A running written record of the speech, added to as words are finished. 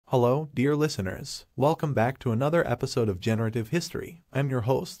Hello, dear listeners. Welcome back to another episode of Generative History. I'm your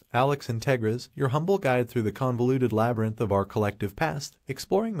host, Alex Integras, your humble guide through the convoluted labyrinth of our collective past,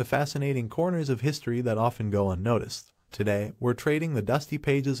 exploring the fascinating corners of history that often go unnoticed. Today, we're trading the dusty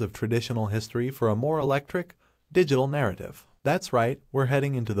pages of traditional history for a more electric, digital narrative. That's right, we're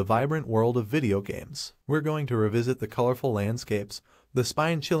heading into the vibrant world of video games. We're going to revisit the colorful landscapes, the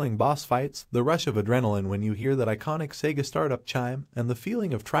spine-chilling boss fights, the rush of adrenaline when you hear that iconic Sega startup chime, and the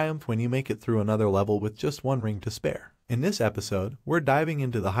feeling of triumph when you make it through another level with just one ring to spare. In this episode, we're diving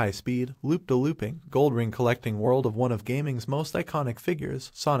into the high-speed, loop-de-looping, gold ring collecting world of one of gaming's most iconic figures,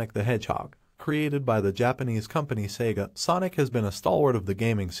 Sonic the Hedgehog. Created by the Japanese company Sega, Sonic has been a stalwart of the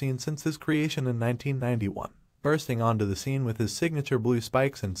gaming scene since his creation in 1991. Bursting onto the scene with his signature blue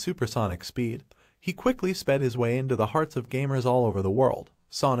spikes and supersonic speed, he quickly sped his way into the hearts of gamers all over the world.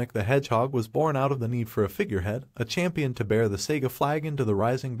 Sonic the Hedgehog was born out of the need for a figurehead, a champion to bear the Sega flag into the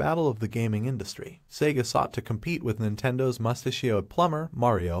rising battle of the gaming industry. Sega sought to compete with Nintendo's mustachioed plumber,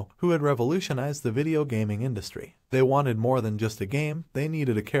 Mario, who had revolutionized the video gaming industry. They wanted more than just a game, they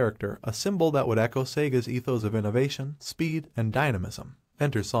needed a character, a symbol that would echo Sega's ethos of innovation, speed, and dynamism.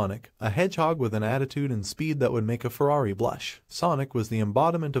 Enter Sonic, a hedgehog with an attitude and speed that would make a Ferrari blush. Sonic was the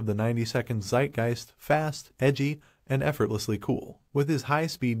embodiment of the 90-second zeitgeist, fast, edgy, and effortlessly cool. With his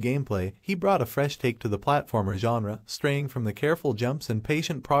high-speed gameplay, he brought a fresh take to the platformer genre, straying from the careful jumps and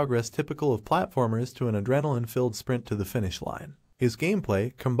patient progress typical of platformers to an adrenaline-filled sprint to the finish line. His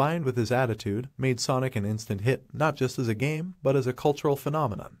gameplay, combined with his attitude, made Sonic an instant hit, not just as a game, but as a cultural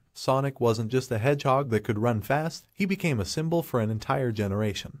phenomenon. Sonic wasn't just a hedgehog that could run fast, he became a symbol for an entire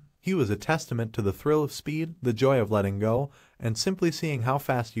generation. He was a testament to the thrill of speed, the joy of letting go, and simply seeing how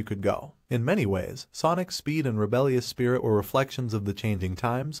fast you could go. In many ways, Sonic's speed and rebellious spirit were reflections of the changing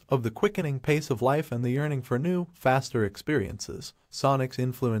times, of the quickening pace of life and the yearning for new, faster experiences. Sonic's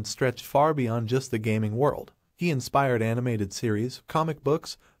influence stretched far beyond just the gaming world. He inspired animated series, comic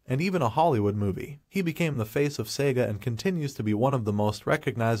books, and even a Hollywood movie. He became the face of Sega and continues to be one of the most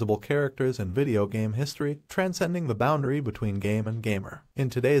recognizable characters in video game history, transcending the boundary between game and gamer. In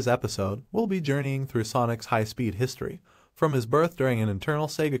today's episode, we'll be journeying through Sonic's high-speed history, from his birth during an internal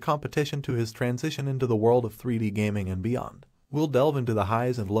Sega competition to his transition into the world of 3D gaming and beyond. We'll delve into the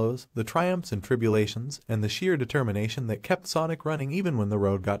highs and lows, the triumphs and tribulations, and the sheer determination that kept Sonic running even when the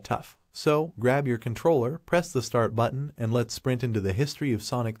road got tough. So, grab your controller, press the start button, and let's sprint into the history of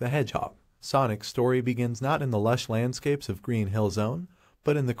Sonic the Hedgehog. Sonic's story begins not in the lush landscapes of Green Hill Zone,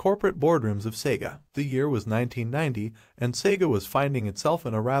 but in the corporate boardrooms of Sega. The year was 1990, and Sega was finding itself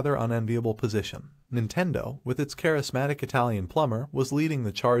in a rather unenviable position. Nintendo, with its charismatic Italian plumber, was leading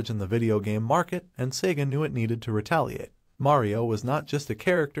the charge in the video game market, and Sega knew it needed to retaliate. Mario was not just a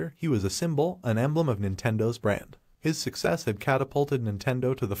character, he was a symbol, an emblem of Nintendo's brand. His success had catapulted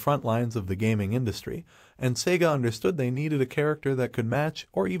Nintendo to the front lines of the gaming industry, and Sega understood they needed a character that could match,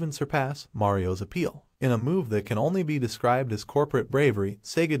 or even surpass, Mario's appeal. In a move that can only be described as corporate bravery,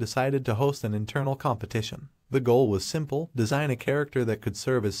 Sega decided to host an internal competition. The goal was simple: design a character that could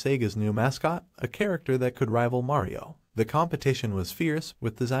serve as Sega's new mascot, a character that could rival Mario. The competition was fierce,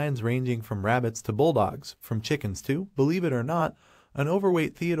 with designs ranging from rabbits to bulldogs, from chickens to, believe it or not, an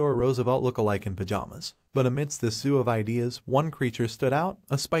overweight Theodore Roosevelt look-alike in pajamas. But amidst this zoo of ideas, one creature stood out,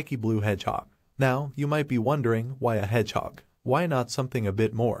 a spiky blue hedgehog. Now, you might be wondering, why a hedgehog? Why not something a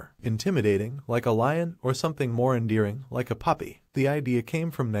bit more intimidating, like a lion, or something more endearing, like a puppy? The idea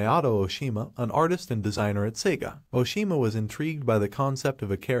came from Naoto Oshima, an artist and designer at Sega. Oshima was intrigued by the concept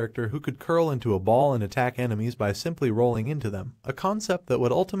of a character who could curl into a ball and attack enemies by simply rolling into them, a concept that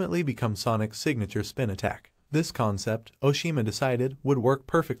would ultimately become Sonic's signature spin attack. This concept, Oshima decided, would work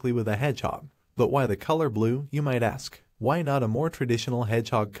perfectly with a hedgehog. But why the color blue, you might ask? Why not a more traditional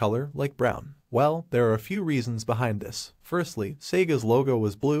hedgehog color like brown? Well, there are a few reasons behind this. Firstly, Sega's logo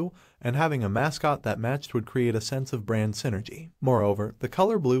was blue, and having a mascot that matched would create a sense of brand synergy. Moreover, the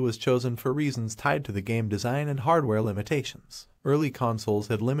color blue was chosen for reasons tied to the game design and hardware limitations. Early consoles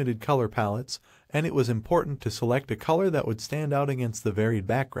had limited color palettes, and it was important to select a color that would stand out against the varied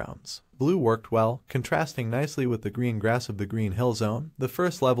backgrounds. Blue worked well, contrasting nicely with the green grass of the Green Hill Zone, the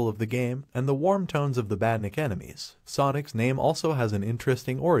first level of the game, and the warm tones of the Badnik enemies. Sonic's name also has an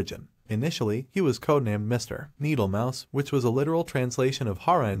interesting origin. Initially, he was codenamed Mr. Needlemouse, which was a literal translation of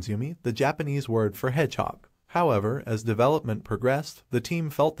Haranzumi, the Japanese word for hedgehog. However, as development progressed, the team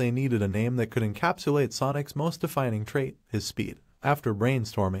felt they needed a name that could encapsulate Sonic's most defining trait, his speed. After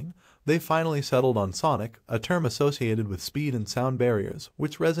brainstorming, they finally settled on Sonic, a term associated with speed and sound barriers,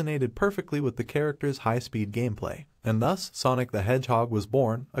 which resonated perfectly with the character's high-speed gameplay. And thus, Sonic the Hedgehog was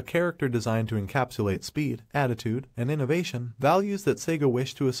born, a character designed to encapsulate speed, attitude, and innovation, values that Sega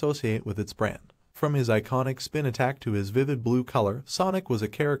wished to associate with its brand. From his iconic spin attack to his vivid blue color, Sonic was a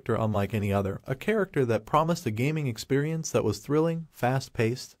character unlike any other, a character that promised a gaming experience that was thrilling,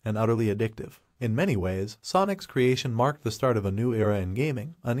 fast-paced, and utterly addictive. In many ways, Sonic's creation marked the start of a new era in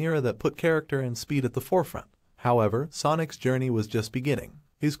gaming, an era that put character and speed at the forefront. However, Sonic's journey was just beginning.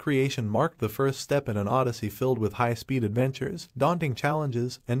 His creation marked the first step in an odyssey filled with high-speed adventures, daunting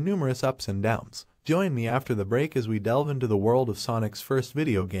challenges, and numerous ups and downs. Join me after the break as we delve into the world of Sonic's first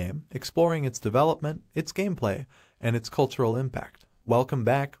video game, exploring its development, its gameplay, and its cultural impact. Welcome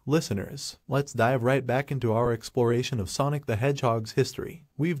back, listeners. Let's dive right back into our exploration of Sonic the Hedgehog's history.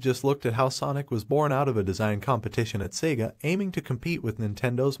 We've just looked at how Sonic was born out of a design competition at Sega, aiming to compete with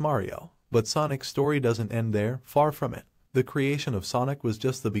Nintendo's Mario. But Sonic's story doesn't end there, far from it. The creation of Sonic was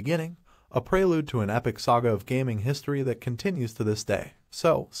just the beginning, a prelude to an epic saga of gaming history that continues to this day.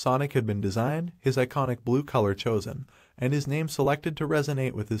 So, Sonic had been designed, his iconic blue color chosen, and his name selected to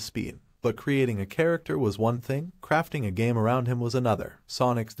resonate with his speed. But creating a character was one thing, crafting a game around him was another.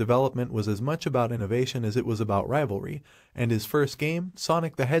 Sonic's development was as much about innovation as it was about rivalry, and his first game,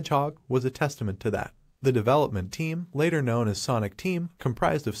 Sonic the Hedgehog, was a testament to that. The development team, later known as Sonic Team,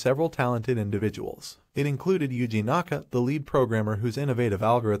 comprised of several talented individuals. It included Yuji Naka, the lead programmer whose innovative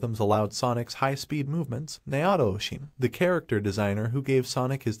algorithms allowed Sonic's high-speed movements, Naoto Oshin, the character designer who gave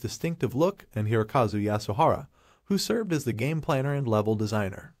Sonic his distinctive look, and Hirokazu Yasuhara, who served as the game planner and level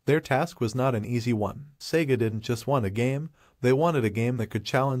designer. Their task was not an easy one. Sega didn't just want a game, they wanted a game that could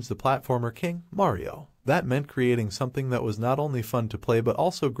challenge the platformer king, Mario. That meant creating something that was not only fun to play but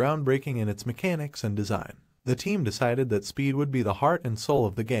also groundbreaking in its mechanics and design. The team decided that speed would be the heart and soul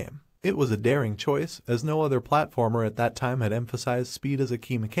of the game. It was a daring choice, as no other platformer at that time had emphasized speed as a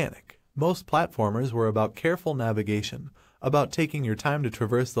key mechanic. Most platformers were about careful navigation, about taking your time to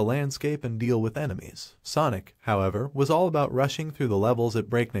traverse the landscape and deal with enemies. Sonic, however, was all about rushing through the levels at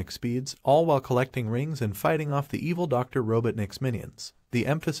breakneck speeds, all while collecting rings and fighting off the evil Dr. Robotnik's minions. The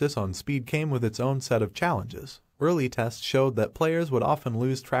emphasis on speed came with its own set of challenges. Early tests showed that players would often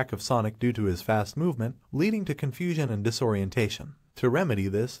lose track of Sonic due to his fast movement, leading to confusion and disorientation. To remedy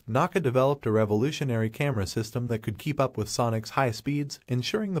this, Naka developed a revolutionary camera system that could keep up with Sonic's high speeds,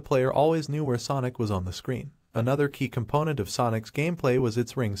 ensuring the player always knew where Sonic was on the screen. Another key component of Sonic's gameplay was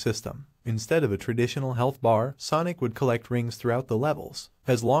its ring system. Instead of a traditional health bar, Sonic would collect rings throughout the levels.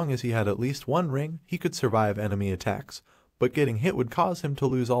 As long as he had at least one ring, he could survive enemy attacks, but getting hit would cause him to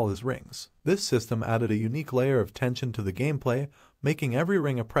lose all his rings. This system added a unique layer of tension to the gameplay, making every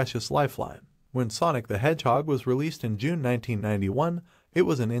ring a precious lifeline. When Sonic the Hedgehog was released in June 1991, it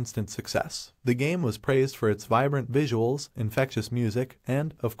was an instant success. The game was praised for its vibrant visuals, infectious music,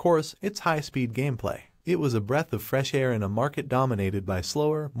 and, of course, its high-speed gameplay. It was a breath of fresh air in a market dominated by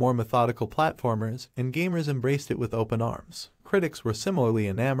slower, more methodical platformers, and gamers embraced it with open arms. Critics were similarly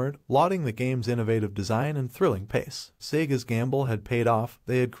enamored, lauding the game's innovative design and thrilling pace. Sega's gamble had paid off.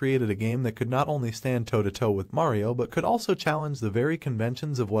 They had created a game that could not only stand toe-to-toe with Mario, but could also challenge the very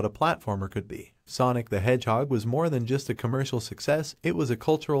conventions of what a platformer could be. Sonic the Hedgehog was more than just a commercial success, it was a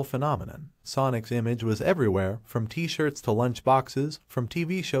cultural phenomenon. Sonic's image was everywhere, from t-shirts to lunch boxes, from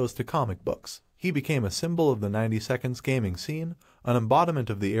TV shows to comic books. He became a symbol of the 90 seconds gaming scene, an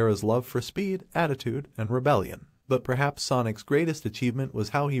embodiment of the era's love for speed, attitude, and rebellion. But perhaps Sonic's greatest achievement was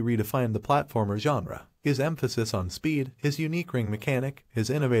how he redefined the platformer genre. His emphasis on speed, his unique ring mechanic,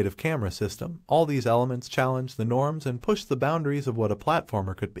 his innovative camera system, all these elements challenged the norms and pushed the boundaries of what a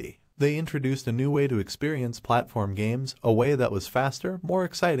platformer could be. They introduced a new way to experience platform games, a way that was faster, more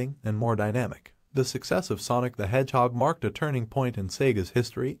exciting, and more dynamic. The success of Sonic the Hedgehog marked a turning point in Sega's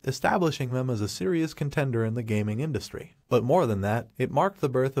history, establishing them as a serious contender in the gaming industry. But more than that, it marked the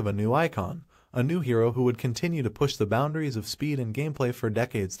birth of a new icon, a new hero who would continue to push the boundaries of speed and gameplay for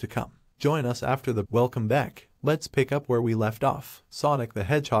decades to come. Join us after the welcome back. Let's pick up where we left off. Sonic the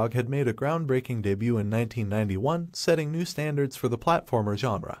Hedgehog had made a groundbreaking debut in 1991, setting new standards for the platformer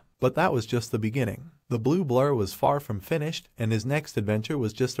genre. But that was just the beginning. The blue blur was far from finished, and his next adventure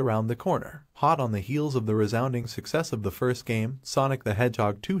was just around the corner. Hot on the heels of the resounding success of the first game, Sonic the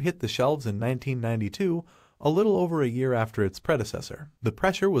Hedgehog 2 hit the shelves in 1992, a little over a year after its predecessor. The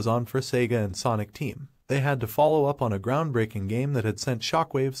pressure was on for Sega and Sonic Team. They had to follow up on a groundbreaking game that had sent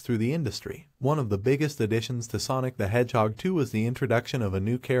shockwaves through the industry. One of the biggest additions to Sonic the Hedgehog 2 was the introduction of a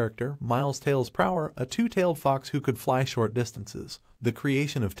new character, Miles Tails Prower, a two-tailed fox who could fly short distances. The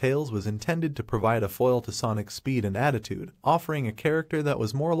creation of Tails was intended to provide a foil to Sonic's speed and attitude, offering a character that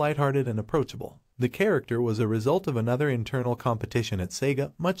was more lighthearted and approachable. The character was a result of another internal competition at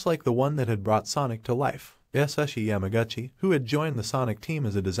Sega, much like the one that had brought Sonic to life. Yasushi Yamaguchi, who had joined the Sonic team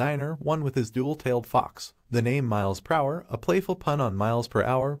as a designer, won with his dual-tailed fox. The name Miles Per Hour, a playful pun on miles per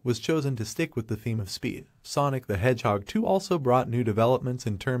hour, was chosen to stick with the theme of speed. Sonic the Hedgehog 2 also brought new developments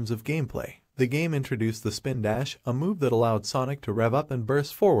in terms of gameplay. The game introduced the spin dash, a move that allowed Sonic to rev up and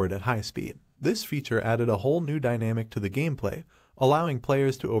burst forward at high speed. This feature added a whole new dynamic to the gameplay, allowing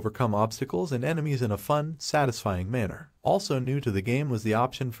players to overcome obstacles and enemies in a fun, satisfying manner. Also new to the game was the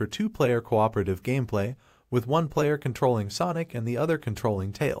option for two-player cooperative gameplay, with one player controlling Sonic and the other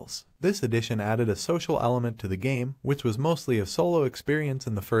controlling Tails. This addition added a social element to the game, which was mostly a solo experience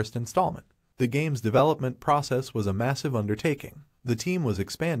in the first installment. The game's development process was a massive undertaking. The team was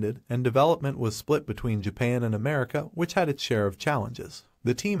expanded, and development was split between Japan and America, which had its share of challenges.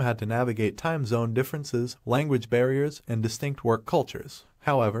 The team had to navigate time zone differences, language barriers, and distinct work cultures.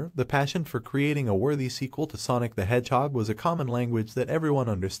 However, the passion for creating a worthy sequel to Sonic the Hedgehog was a common language that everyone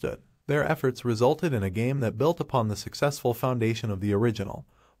understood. Their efforts resulted in a game that built upon the successful foundation of the original,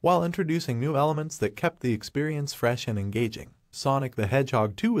 while introducing new elements that kept the experience fresh and engaging. Sonic the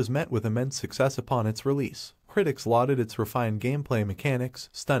Hedgehog 2 was met with immense success upon its release. Critics lauded its refined gameplay mechanics,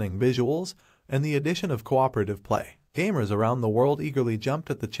 stunning visuals, and the addition of cooperative play. Gamers around the world eagerly jumped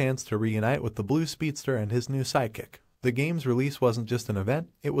at the chance to reunite with the Blue Speedster and his new sidekick. The game's release wasn't just an event,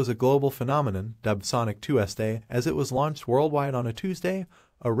 it was a global phenomenon, dubbed Sonic 2's Day, as it was launched worldwide on a Tuesday,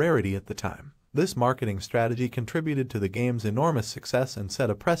 a rarity at the time. This marketing strategy contributed to the game's enormous success and set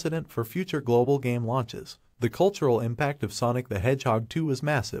a precedent for future global game launches. The cultural impact of Sonic the Hedgehog 2 was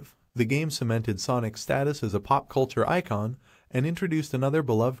massive. The game cemented Sonic's status as a pop culture icon and introduced another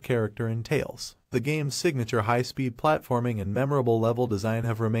beloved character in Tails. The game's signature high-speed platforming and memorable level design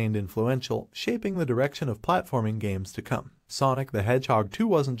have remained influential, shaping the direction of platforming games to come. Sonic the Hedgehog 2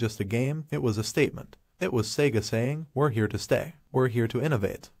 wasn't just a game, it was a statement. It was Sega saying, "We're here to stay. We're here to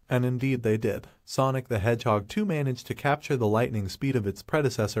innovate." And indeed they did. Sonic the Hedgehog 2 managed to capture the lightning speed of its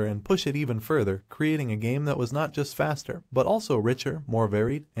predecessor and push it even further, creating a game that was not just faster, but also richer, more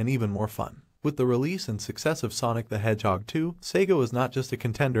varied, and even more fun. With the release and success of Sonic the Hedgehog 2, Sega was not just a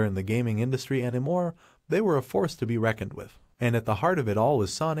contender in the gaming industry anymore, they were a force to be reckoned with. And at the heart of it all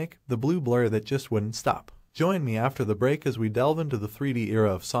was Sonic, the blue blur that just wouldn't stop. Join me after the break as we delve into the 3D era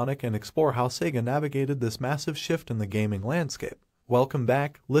of Sonic and explore how Sega navigated this massive shift in the gaming landscape. Welcome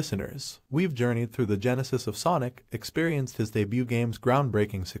back, listeners. We've journeyed through the genesis of Sonic, experienced his debut game's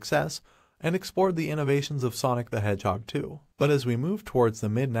groundbreaking success, and explored the innovations of Sonic the Hedgehog 2. But as we moved towards the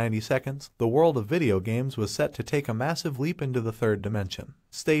mid-90s, the world of video games was set to take a massive leap into the third dimension.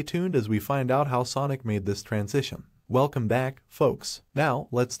 Stay tuned as we find out how Sonic made this transition. Welcome back, folks. Now,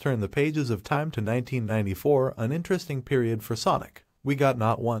 let's turn the pages of time to 1994, an interesting period for Sonic. We got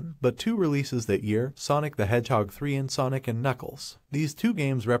not one, but two releases that year, Sonic the Hedgehog 3 and Sonic & Knuckles. These two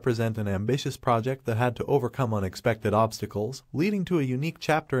games represent an ambitious project that had to overcome unexpected obstacles, leading to a unique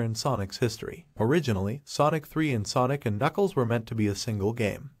chapter in Sonic's history. Originally, Sonic 3 and Sonic & Knuckles were meant to be a single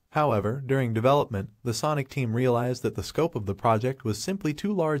game. However, during development, the Sonic team realized that the scope of the project was simply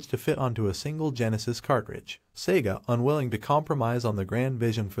too large to fit onto a single Genesis cartridge. Sega, unwilling to compromise on the grand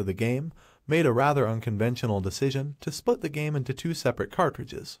vision for the game, made a rather unconventional decision to split the game into two separate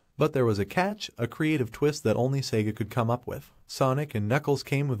cartridges. But there was a catch, a creative twist that only Sega could come up with. Sonic & Knuckles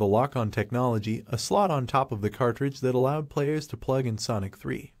came with a lock-on technology, a slot on top of the cartridge that allowed players to plug in Sonic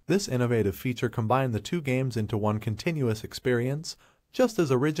 3. This innovative feature combined the two games into one continuous experience, just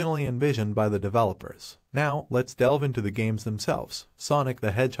as originally envisioned by the developers. Now, let's delve into the games themselves. Sonic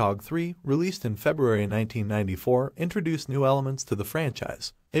the Hedgehog 3, released in February 1994, introduced new elements to the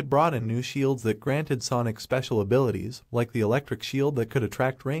franchise. It brought in new shields that granted Sonic special abilities, like the electric shield that could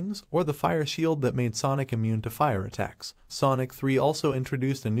attract rings, or the fire shield that made Sonic immune to fire attacks. Sonic 3 also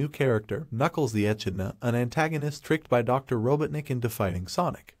introduced a new character, Knuckles the Echidna, an antagonist tricked by Dr. Robotnik into fighting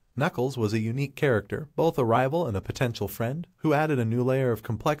Sonic. Knuckles was a unique character, both a rival and a potential friend, who added a new layer of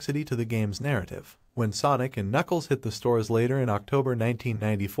complexity to the game's narrative. When Sonic & Knuckles hit the stores later in October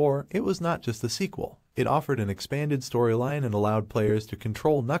 1994, it was not just a sequel. It offered an expanded storyline and allowed players to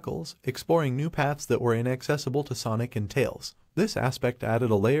control Knuckles, exploring new paths that were inaccessible to Sonic and Tails. This aspect added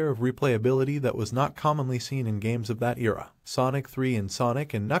a layer of replayability that was not commonly seen in games of that era. Sonic 3 and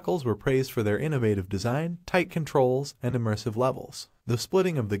Sonic & Knuckles were praised for their innovative design, tight controls, and immersive levels. The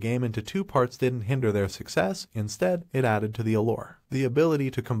splitting of the game into two parts didn't hinder their success, instead, it added to the allure. The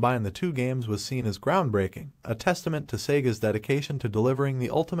ability to combine the two games was seen as groundbreaking, a testament to Sega's dedication to delivering the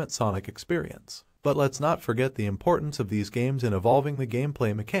ultimate Sonic experience. But let's not forget the importance of these games in evolving the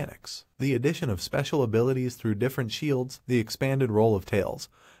gameplay mechanics. The addition of special abilities through different shields, the expanded role of Tails,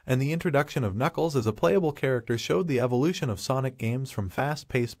 and the introduction of Knuckles as a playable character showed the evolution of Sonic games from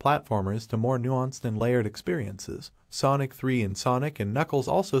fast-paced platformers to more nuanced and layered experiences. Sonic 3 and Sonic and Knuckles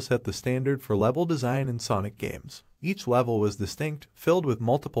also set the standard for level design in Sonic games. Each level was distinct, filled with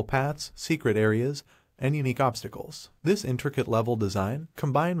multiple paths, secret areas, and unique obstacles. This intricate level design,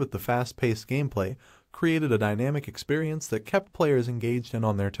 combined with the fast-paced gameplay, created a dynamic experience that kept players engaged and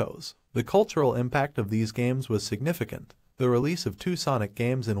on their toes. The cultural impact of these games was significant. The release of 2 Sonic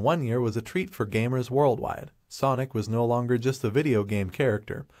games in 1 year was a treat for gamers worldwide. Sonic was no longer just a video game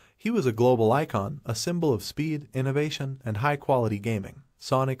character. He was a global icon, a symbol of speed, innovation, and high-quality gaming.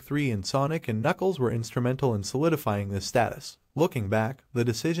 Sonic 3 and Sonic and Knuckles were instrumental in solidifying this status. Looking back, the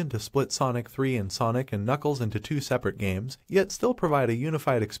decision to split Sonic 3 and Sonic and Knuckles into 2 separate games, yet still provide a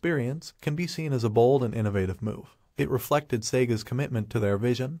unified experience, can be seen as a bold and innovative move. It reflected Sega's commitment to their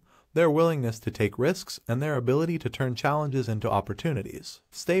vision, their willingness to take risks, and their ability to turn challenges into opportunities.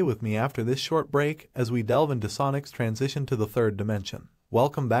 Stay with me after this short break as we delve into Sonic's transition to the third dimension.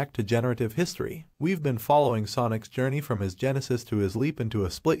 Welcome back to Generative History. We've been following Sonic's journey from his genesis to his leap into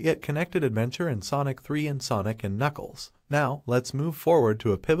a split yet connected adventure in Sonic 3 and Sonic and Knuckles. Now, let's move forward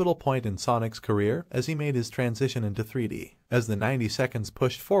to a pivotal point in Sonic's career as he made his transition into 3D. As the 90 seconds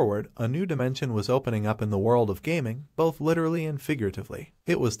pushed forward, a new dimension was opening up in the world of gaming, both literally and figuratively.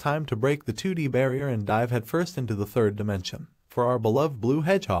 It was time to break the 2D barrier and dive headfirst into the third dimension. For our beloved Blue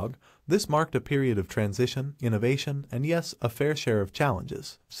Hedgehog, this marked a period of transition, innovation, and yes, a fair share of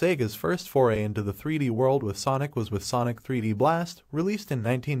challenges. Sega's first foray into the 3D world with Sonic was with Sonic 3D Blast, released in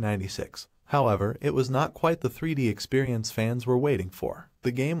 1996. However, it was not quite the 3D experience fans were waiting for.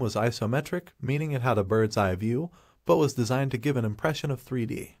 The game was isometric, meaning it had a bird's-eye view, but was designed to give an impression of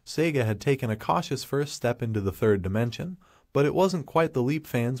 3D. Sega had taken a cautious first step into the third dimension, but it wasn't quite the leap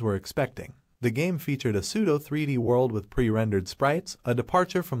fans were expecting. The game featured a pseudo-3D world with pre-rendered sprites, a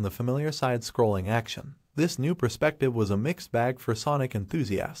departure from the familiar side-scrolling action. This new perspective was a mixed bag for Sonic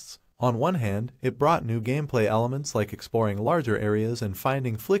enthusiasts. On one hand, it brought new gameplay elements like exploring larger areas and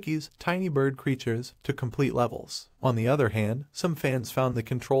finding flickies, tiny bird creatures, to complete levels. On the other hand, some fans found the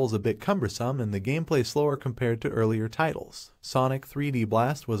controls a bit cumbersome and the gameplay slower compared to earlier titles. Sonic 3D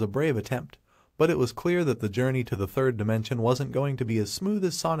Blast was a brave attempt, but it was clear that the journey to the third dimension wasn't going to be as smooth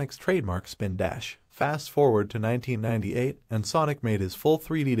as Sonic's trademark spin dash. Fast forward to 1998, and Sonic made his full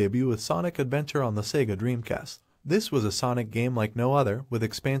 3D debut with Sonic Adventure on the Sega Dreamcast. This was a Sonic game like no other, with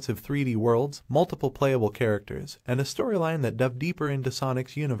expansive 3D worlds, multiple playable characters, and a storyline that dove deeper into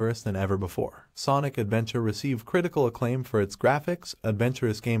Sonic's universe than ever before. Sonic Adventure received critical acclaim for its graphics,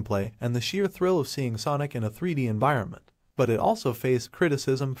 adventurous gameplay, and the sheer thrill of seeing Sonic in a 3D environment. But it also faced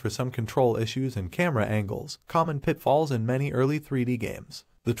criticism for some control issues and camera angles, common pitfalls in many early 3D games.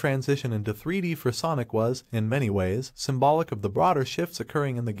 The transition into 3D for Sonic was, in many ways, symbolic of the broader shifts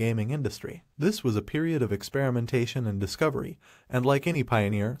occurring in the gaming industry. This was a period of experimentation and discovery, and like any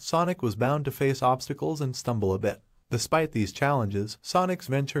pioneer, Sonic was bound to face obstacles and stumble a bit. Despite these challenges, Sonic's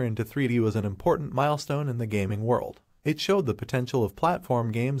venture into 3D was an important milestone in the gaming world. It showed the potential of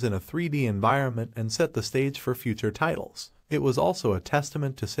platform games in a 3D environment and set the stage for future titles. It was also a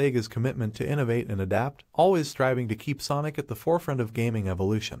testament to Sega's commitment to innovate and adapt, always striving to keep Sonic at the forefront of gaming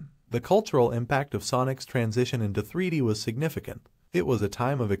evolution. The cultural impact of Sonic's transition into 3D was significant. It was a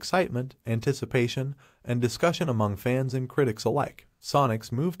time of excitement, anticipation, and discussion among fans and critics alike.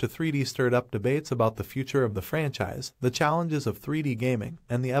 Sonic's move to 3D stirred up debates about the future of the franchise, the challenges of 3D gaming,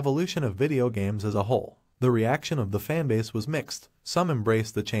 and the evolution of video games as a whole. The reaction of the fanbase was mixed. Some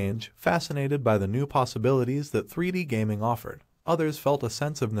embraced the change, fascinated by the new possibilities that 3D gaming offered. Others felt a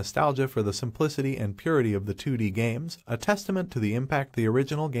sense of nostalgia for the simplicity and purity of the 2D games, a testament to the impact the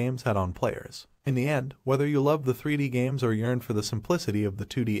original games had on players. In the end, whether you love the 3D games or yearn for the simplicity of the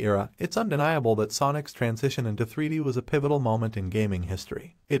 2D era, it's undeniable that Sonic's transition into 3D was a pivotal moment in gaming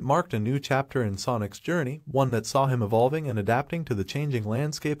history. It marked a new chapter in Sonic's journey, one that saw him evolving and adapting to the changing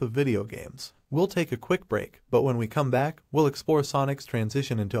landscape of video games. We'll take a quick break, but when we come back, we'll explore Sonic's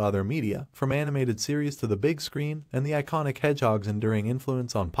transition into other media, from animated series to the big screen, and the iconic Hedgehog's enduring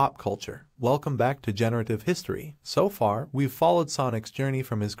influence on pop culture. Welcome back to Generative History. So far, we've followed Sonic's journey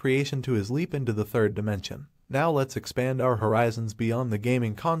from his creation to his leap into the third dimension. Now let's expand our horizons beyond the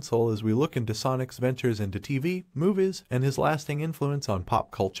gaming console as we look into Sonic's ventures into TV, movies, and his lasting influence on pop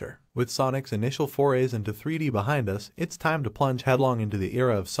culture. With Sonic's initial forays into 3D behind us, it's time to plunge headlong into the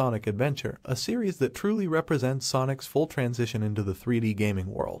era of Sonic Adventure, a series that truly represents Sonic's full transition into the 3D gaming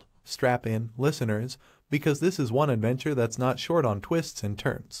world. Strap in, listeners, because this is one adventure that's not short on twists and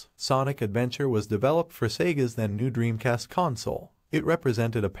turns. Sonic Adventure was developed for Sega's then new Dreamcast console. It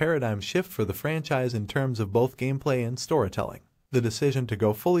represented a paradigm shift for the franchise in terms of both gameplay and storytelling. The decision to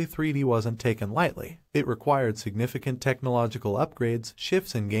go fully 3D wasn't taken lightly. It required significant technological upgrades,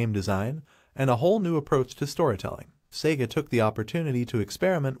 shifts in game design, and a whole new approach to storytelling. Sega took the opportunity to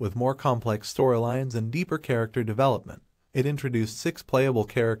experiment with more complex storylines and deeper character development. It introduced 6 playable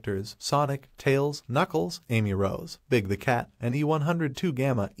characters: Sonic, Tails, Knuckles, Amy Rose, Big the Cat, and E102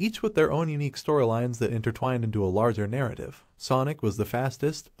 Gamma, each with their own unique storylines that intertwined into a larger narrative. Sonic was the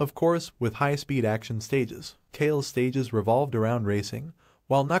fastest, of course, with high-speed action stages. Tails' stages revolved around racing,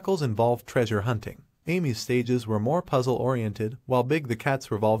 while Knuckles involved treasure hunting. Amy's stages were more puzzle-oriented, while Big the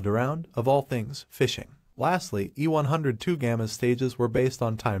Cat's revolved around, of all things, fishing. Lastly, E102 Gamma's stages were based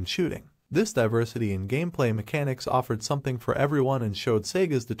on timed shooting. This diversity in gameplay mechanics offered something for everyone and showed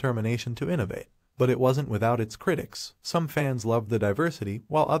Sega's determination to innovate. But it wasn't without its critics. Some fans loved the diversity,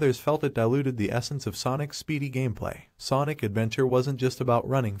 while others felt it diluted the essence of Sonic's speedy gameplay. Sonic Adventure wasn't just about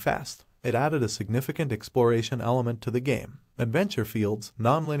running fast. It added a significant exploration element to the game. Adventure fields,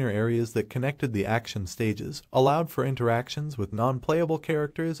 non-linear areas that connected the action stages, allowed for interactions with non-playable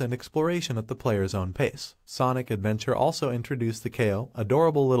characters and exploration at the player's own pace. Sonic Adventure also introduced the KO,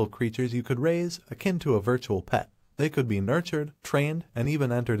 adorable little creatures you could raise, akin to a virtual pet. They could be nurtured, trained, and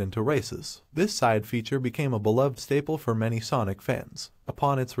even entered into races. This side feature became a beloved staple for many Sonic fans.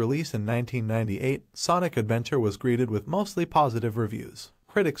 Upon its release in 1998, Sonic Adventure was greeted with mostly positive reviews.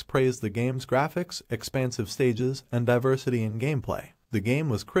 Critics praised the game's graphics, expansive stages, and diversity in gameplay. The game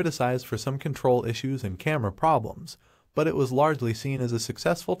was criticized for some control issues and camera problems, but it was largely seen as a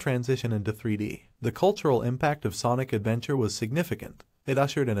successful transition into 3D. The cultural impact of Sonic Adventure was significant. It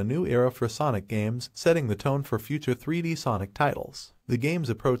ushered in a new era for Sonic games, setting the tone for future 3D Sonic titles. The game's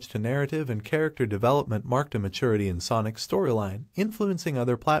approach to narrative and character development marked a maturity in Sonic's storyline, influencing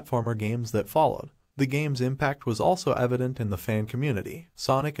other platformer games that followed. The game's impact was also evident in the fan community.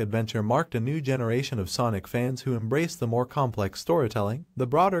 Sonic Adventure marked a new generation of Sonic fans who embraced the more complex storytelling, the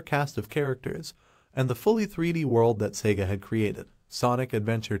broader cast of characters, and the fully 3D world that Sega had created. Sonic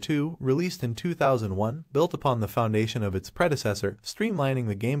Adventure 2, released in 2001, built upon the foundation of its predecessor, streamlining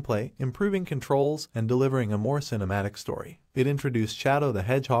the gameplay, improving controls, and delivering a more cinematic story. It introduced Shadow the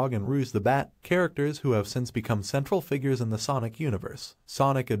Hedgehog and Rouge the Bat, characters who have since become central figures in the Sonic universe.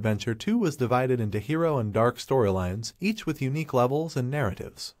 Sonic Adventure 2 was divided into hero and dark storylines, each with unique levels and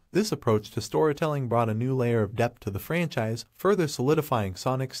narratives. This approach to storytelling brought a new layer of depth to the franchise, further solidifying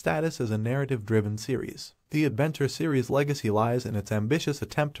Sonic's status as a narrative-driven series. The Adventure series' legacy lies in its ambitious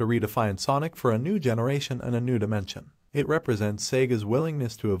attempt to redefine Sonic for a new generation and a new dimension. It represents Sega's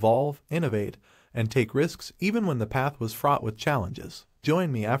willingness to evolve, innovate, and take risks even when the path was fraught with challenges.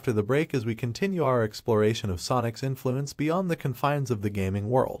 Join me after the break as we continue our exploration of Sonic's influence beyond the confines of the gaming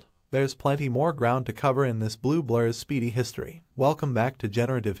world. There's plenty more ground to cover in this Blue Blur's speedy history. Welcome back to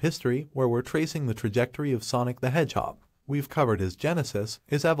Generative History, where we're tracing the trajectory of Sonic the Hedgehog. We've covered his genesis,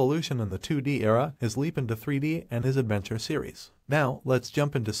 his evolution in the 2D era, his leap into 3D, and his adventure series. Now, let's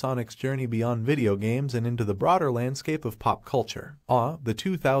jump into Sonic's journey beyond video games and into the broader landscape of pop culture. The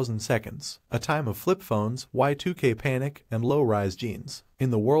 2000 seconds. A time of flip phones, Y2K panic, and low-rise jeans. In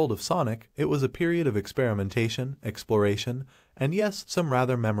the world of Sonic, it was a period of experimentation, exploration, and yes, some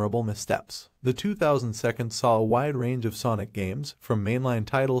rather memorable missteps. The 2000 seconds saw a wide range of Sonic games, from mainline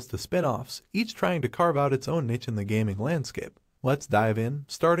titles to spin-offs, each trying to carve out its own niche in the gaming landscape. Let's dive in,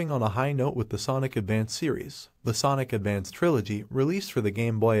 starting on a high note with the Sonic Advance series. The Sonic Advance trilogy, released for the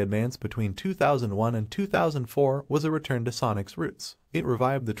Game Boy Advance between 2001 and 2004, was a return to Sonic's roots. It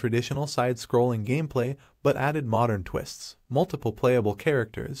revived the traditional side-scrolling gameplay, but added modern twists. Multiple playable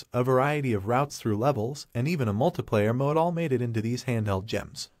characters, a variety of routes through levels, and even a multiplayer mode all made it into these handheld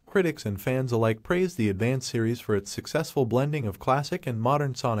gems. Critics and fans alike praised the Advance series for its successful blending of classic and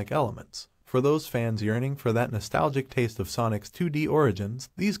modern Sonic elements. For those fans yearning for that nostalgic taste of Sonic's 2D origins,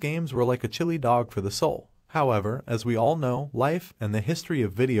 these games were like a chili dog for the soul. However, as we all know, life and the history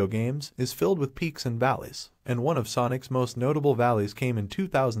of video games is filled with peaks and valleys, and one of Sonic's most notable valleys came in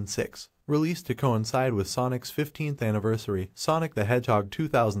 2006. Released to coincide with Sonic's 15th anniversary, Sonic the Hedgehog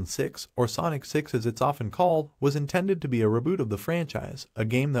 2006, or Sonic 6 as it's often called, was intended to be a reboot of the franchise, a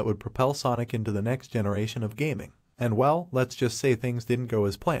game that would propel Sonic into the next generation of gaming. And well, let's just say things didn't go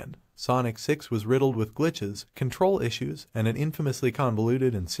as planned. Sonic 6 was riddled with glitches, control issues, and an infamously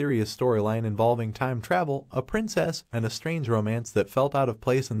convoluted and serious storyline involving time travel, a princess, and a strange romance that felt out of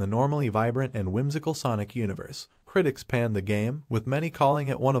place in the normally vibrant and whimsical Sonic universe. Critics panned the game, with many calling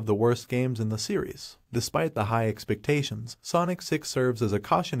it one of the worst games in the series. Despite the high expectations, Sonic 6 serves as a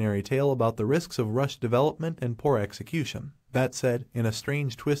cautionary tale about the risks of rushed development and poor execution. That said, in a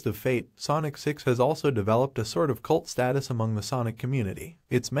strange twist of fate, Sonic 6 has also developed a sort of cult status among the Sonic community.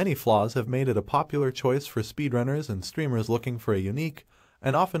 Its many flaws have made it a popular choice for speedrunners and streamers looking for a unique,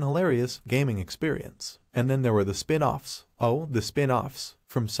 and often hilarious, gaming experience. And then there were the spin-offs. Oh, the spin-offs.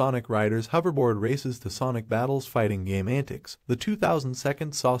 From Sonic Riders hoverboard races to Sonic Battles fighting game antics, the 2000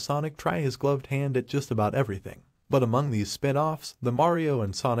 seconds saw Sonic try his gloved hand at just about everything. But among these spin-offs, the Mario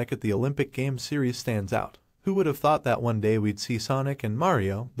and Sonic at the Olympic Games series stands out. Who would have thought that one day we'd see Sonic and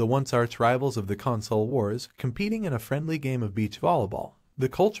Mario, the once arch rivals of the console wars, competing in a friendly game of beach volleyball? The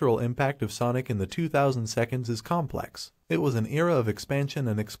cultural impact of Sonic in the 2000 seconds is complex. It was an era of expansion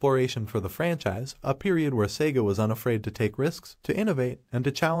and exploration for the franchise, a period where Sega was unafraid to take risks, to innovate, and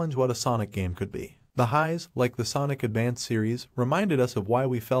to challenge what a Sonic game could be. The highs, like the Sonic Advance series, reminded us of why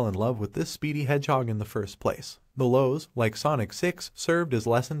we fell in love with this speedy hedgehog in the first place. The lows, like Sonic 6, served as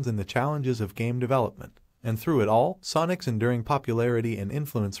lessons in the challenges of game development. And through it all, Sonic's enduring popularity and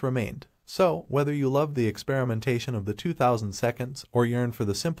influence remained. So, whether you love the experimentation of the 2000 seconds or yearn for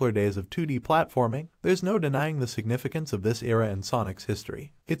the simpler days of 2D platforming, there's no denying the significance of this era in Sonic's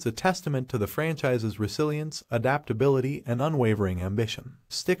history. It's a testament to the franchise's resilience, adaptability, and unwavering ambition.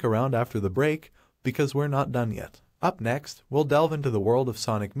 Stick around after the break, because we're not done yet. Up next, we'll delve into the world of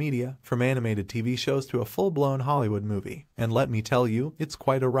Sonic media, from animated TV shows to a full-blown Hollywood movie. And let me tell you, it's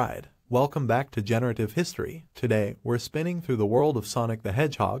quite a ride. Welcome back to Generative History. Today, we're spinning through the world of Sonic the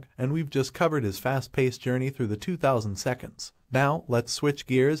Hedgehog, and we've just covered his fast-paced journey through the 2000 seconds. Now, let's switch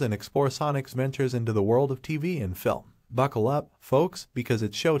gears and explore Sonic's ventures into the world of TV and film. Buckle up, folks, because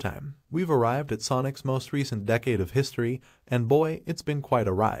it's showtime. We've arrived at Sonic's most recent decade of history, and boy, it's been quite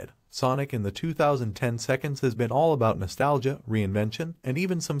a ride. Sonic in the 2010 seconds has been all about nostalgia, reinvention, and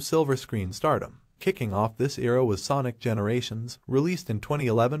even some silver screen stardom. Kicking off this era was Sonic Generations, released in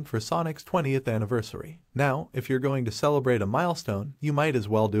 2011 for Sonic's 20th anniversary. Now, if you're going to celebrate a milestone, you might as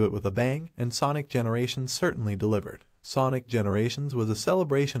well do it with a bang, and Sonic Generations certainly delivered. Sonic Generations was a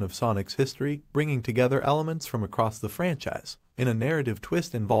celebration of Sonic's history, bringing together elements from across the franchise. In a narrative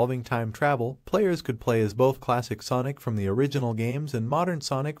twist involving time travel, players could play as both classic Sonic from the original games and modern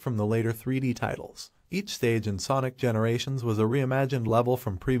Sonic from the later 3D titles. Each stage in Sonic Generations was a reimagined level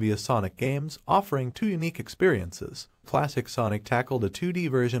from previous Sonic games, offering two unique experiences. Classic Sonic tackled a 2D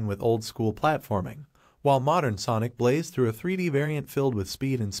version with old-school platforming, while modern Sonic blazed through a 3D variant filled with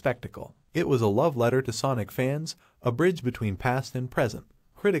speed and spectacle. It was a love letter to Sonic fans, a bridge between past and present.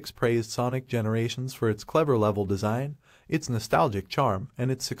 Critics praised Sonic Generations for its clever level design, its nostalgic charm,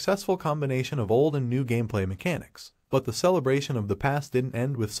 and its successful combination of old and new gameplay mechanics. But the celebration of the past didn't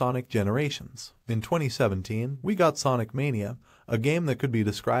end with Sonic Generations. In 2017, we got Sonic Mania, a game that could be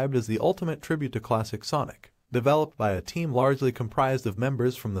described as the ultimate tribute to classic Sonic. Developed by a team largely comprised of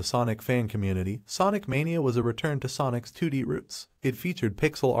members from the Sonic fan community, Sonic Mania was a return to Sonic's 2D roots. It featured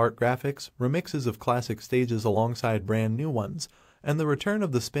pixel art graphics, remixes of classic stages alongside brand new ones, and the return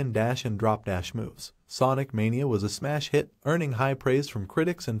of the spin dash and drop dash moves. Sonic Mania was a smash hit, earning high praise from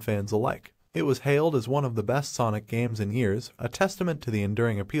critics and fans alike. It was hailed as one of the best Sonic games in years, a testament to the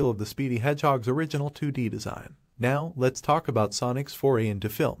enduring appeal of the Speedy Hedgehog's original 2D design. Now, let's talk about Sonic's foray into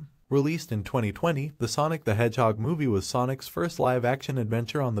film. Released in 2020, the Sonic the Hedgehog movie was Sonic's first live-action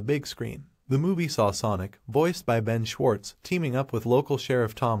adventure on the big screen. The movie saw Sonic, voiced by Ben Schwartz, teaming up with local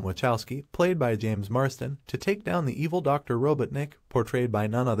Sheriff Tom Wachowski, played by James Marsden, to take down the evil Dr. Robotnik, portrayed by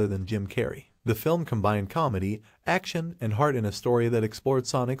none other than Jim Carrey. The film combined comedy, action, and heart in a story that explored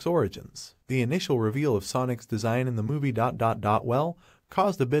Sonic's origins. The initial reveal of Sonic's design in the movie well,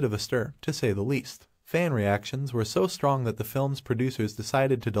 caused a bit of a stir, to say the least. Fan reactions were so strong that the film's producers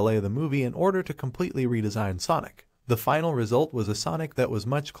decided to delay the movie in order to completely redesign Sonic. The final result was a Sonic that was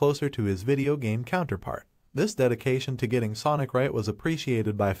much closer to his video game counterpart. This dedication to getting Sonic right was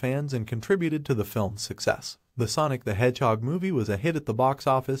appreciated by fans and contributed to the film's success. The Sonic the Hedgehog movie was a hit at the box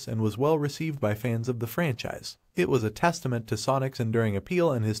office and was well received by fans of the franchise. It was a testament to Sonic's enduring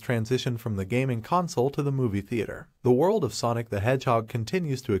appeal and his transition from the gaming console to the movie theater. The world of Sonic the Hedgehog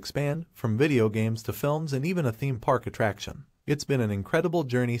continues to expand, from video games to films and even a theme park attraction. It's been an incredible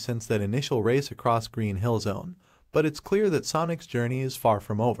journey since that initial race across Green Hill Zone, but it's clear that Sonic's journey is far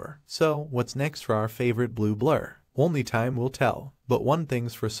from over. So, what's next for our favorite blue blur? Only time will tell. But one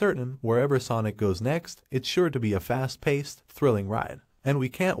thing's for certain, wherever Sonic goes next, it's sure to be a fast-paced, thrilling ride. And we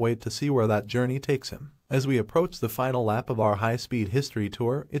can't wait to see where that journey takes him. As we approach the final lap of our high-speed history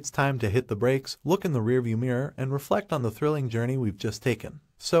tour, it's time to hit the brakes, look in the rearview mirror, and reflect on the thrilling journey we've just taken.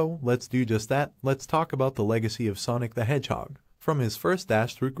 So, let's do just that. Let's talk about the legacy of Sonic the Hedgehog. From his first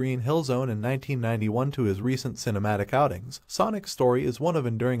dash through Green Hill Zone in 1991 to his recent cinematic outings, Sonic's story is one of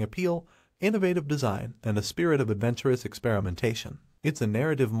enduring appeal, innovative design, and a spirit of adventurous experimentation. It's a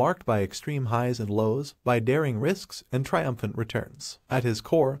narrative marked by extreme highs and lows, by daring risks and triumphant returns. At his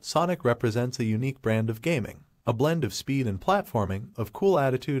core, Sonic represents a unique brand of gaming, a blend of speed and platforming, of cool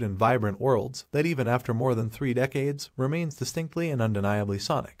attitude and vibrant worlds that even after more than 3 decades remains distinctly and undeniably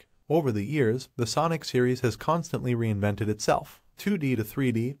Sonic. Over the years, the Sonic series has constantly reinvented itself. 2D to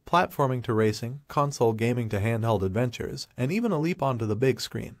 3D, platforming to racing, console gaming to handheld adventures, and even a leap onto the big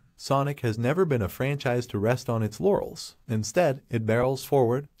screen. Sonic has never been a franchise to rest on its laurels. Instead, it barrels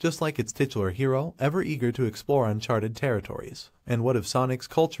forward, just like its titular hero, ever eager to explore uncharted territories. And what of Sonic's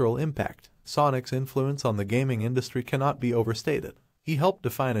cultural impact? Sonic's influence on the gaming industry cannot be overstated. He helped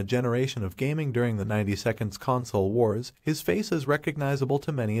define a generation of gaming during the 90-seconds console wars. His face is recognizable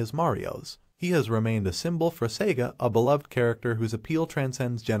to many as Mario's. He has remained a symbol for Sega, a beloved character whose appeal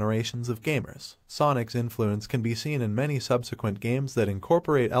transcends generations of gamers. Sonic's influence can be seen in many subsequent games that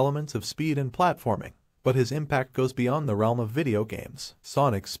incorporate elements of speed and platforming. But his impact goes beyond the realm of video games.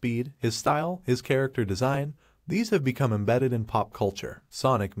 Sonic's speed, his style, his character design, these have become embedded in pop culture.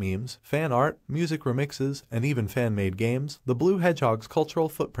 Sonic memes, fan art, music remixes, and even fan-made games, the Blue Hedgehog's cultural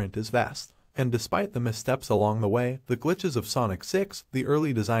footprint is vast. And despite the missteps along the way, the glitches of Sonic 6, the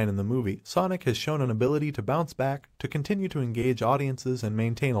early design in the movie, Sonic has shown an ability to bounce back, to continue to engage audiences and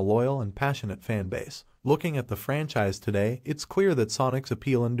maintain a loyal and passionate fan base. Looking at the franchise today, it's clear that Sonic's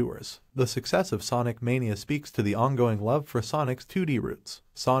appeal endures. The success of Sonic Mania speaks to the ongoing love for Sonic's 2D roots.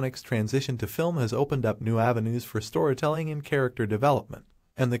 Sonic's transition to film has opened up new avenues for storytelling and character development.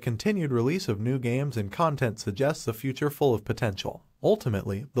 And the continued release of new games and content suggests a future full of potential.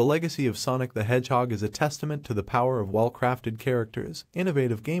 Ultimately, the legacy of Sonic the Hedgehog is a testament to the power of well-crafted characters,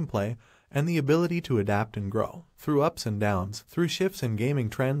 innovative gameplay, and the ability to adapt and grow. Through ups and downs, through shifts in gaming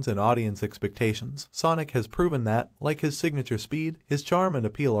trends and audience expectations, Sonic has proven that, like his signature speed, his charm and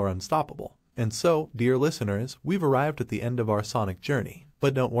appeal are unstoppable. And so, dear listeners, we've arrived at the end of our Sonic journey.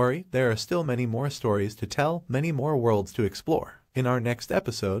 But don't worry, there are still many more stories to tell, many more worlds to explore. In our next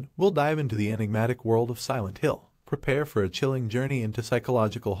episode, we'll dive into the enigmatic world of Silent Hill. Prepare for a chilling journey into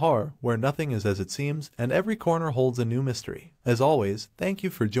psychological horror, where nothing is as it seems, and every corner holds a new mystery. As always, thank you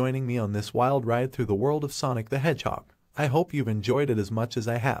for joining me on this wild ride through the world of Sonic the Hedgehog. I hope you've enjoyed it as much as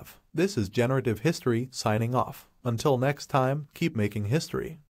I have. This is Generative History, signing off. Until next time, keep making history.